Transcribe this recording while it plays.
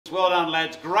Well done,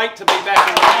 lads. Great to be back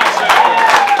in the nice.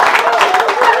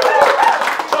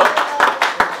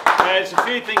 There's a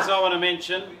few things I want to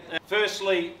mention.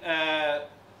 Firstly,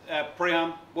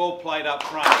 Priam, well played up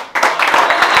front.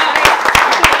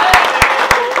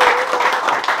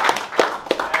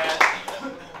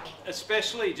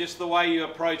 Especially just the way you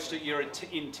approached it, your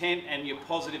intent and your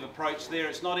positive approach there.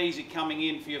 It's not easy coming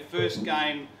in for your first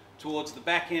game towards the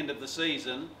back end of the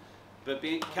season, but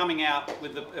coming out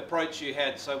with the approach you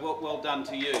had. So well done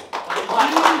to you.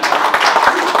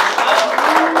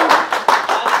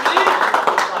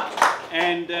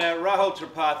 And Rahul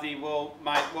Tripathi, well,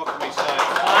 mate, what can we say?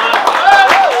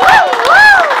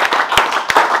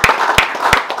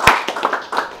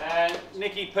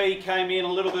 Nicky P came in a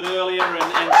little bit earlier and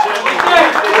certainly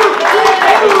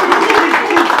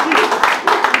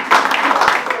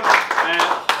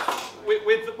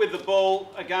with the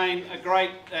ball again, a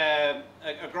great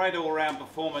all-round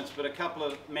performance. But a couple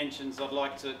of mentions I'd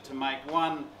like to make.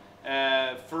 One,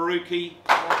 Faruqi.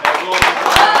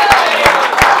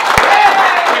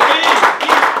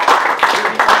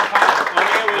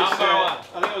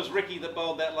 I think it was Ricky that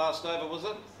bowled that last over, was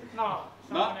it? No,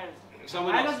 someone else.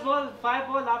 Someone else. I just bowled 5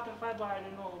 balls after 5 balls. I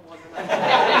didn't know who bowled it.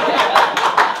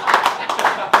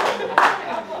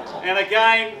 And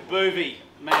again, Boovie,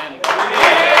 man.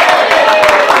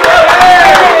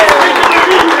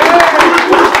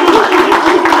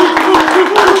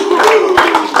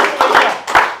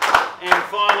 And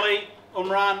finally,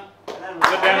 Umran.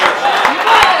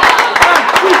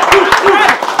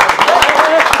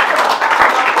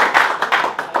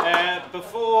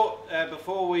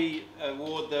 Before we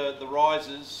award the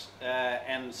risers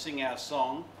and sing our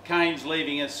song, Kane's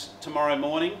leaving us tomorrow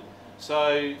morning.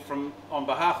 So on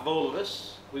behalf of all of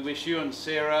us, we wish you and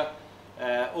Sarah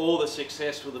all the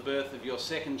success with the birth of your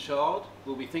second child.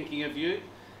 We'll be thinking of you,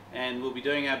 and we'll be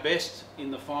doing our best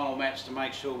in the final match to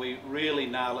make sure we really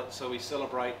nail it, so we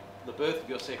celebrate the birth of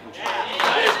your second child.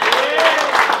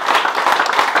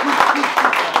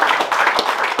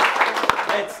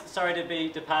 Sorry to be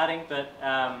departing, but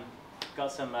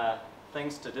got some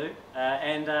things to do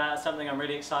and something I'm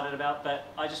really excited about. But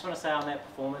I just want to say on that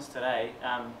performance today,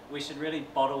 we should really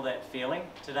bottle that feeling.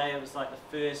 Today it was like the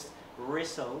first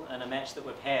wrestle in a match that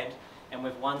we've had, and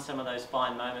we've won some of those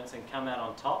fine moments and come out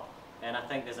on top. And I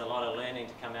think there's a lot of learning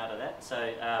to come out of that.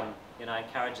 So you know,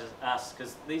 encourages us,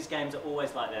 because these games are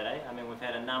always like that, eh? I mean, we've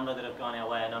had a number that have gone our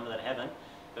way, a number that haven't.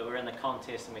 But we're in the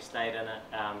contest and we stayed in it,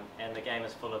 and the game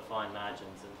is full of fine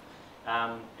margins.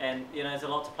 And you know, there's a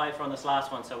lot to play for on this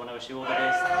last one, so I want to wish you all the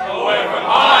best.